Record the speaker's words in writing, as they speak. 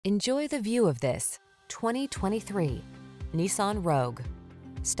Enjoy the view of this 2023 Nissan Rogue.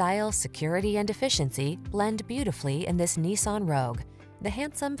 Style, security, and efficiency blend beautifully in this Nissan Rogue, the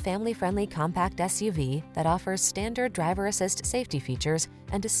handsome, family-friendly compact SUV that offers standard driver assist safety features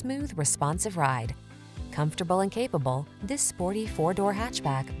and a smooth, responsive ride. Comfortable and capable, this sporty four-door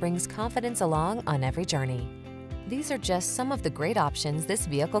hatchback brings confidence along on every journey. These are just some of the great options this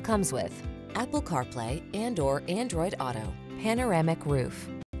vehicle comes with: Apple CarPlay and/or Android Auto, panoramic roof,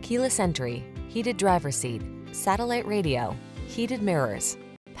 keyless entry, heated driver's seat, satellite radio, heated mirrors,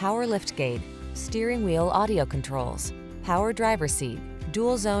 power liftgate, steering wheel audio controls, power driver's seat,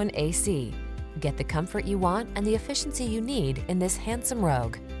 dual zone AC. Get the comfort you want and the efficiency you need in this handsome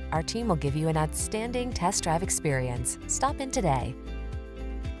Rogue. Our team will give you an outstanding test drive experience. Stop in today.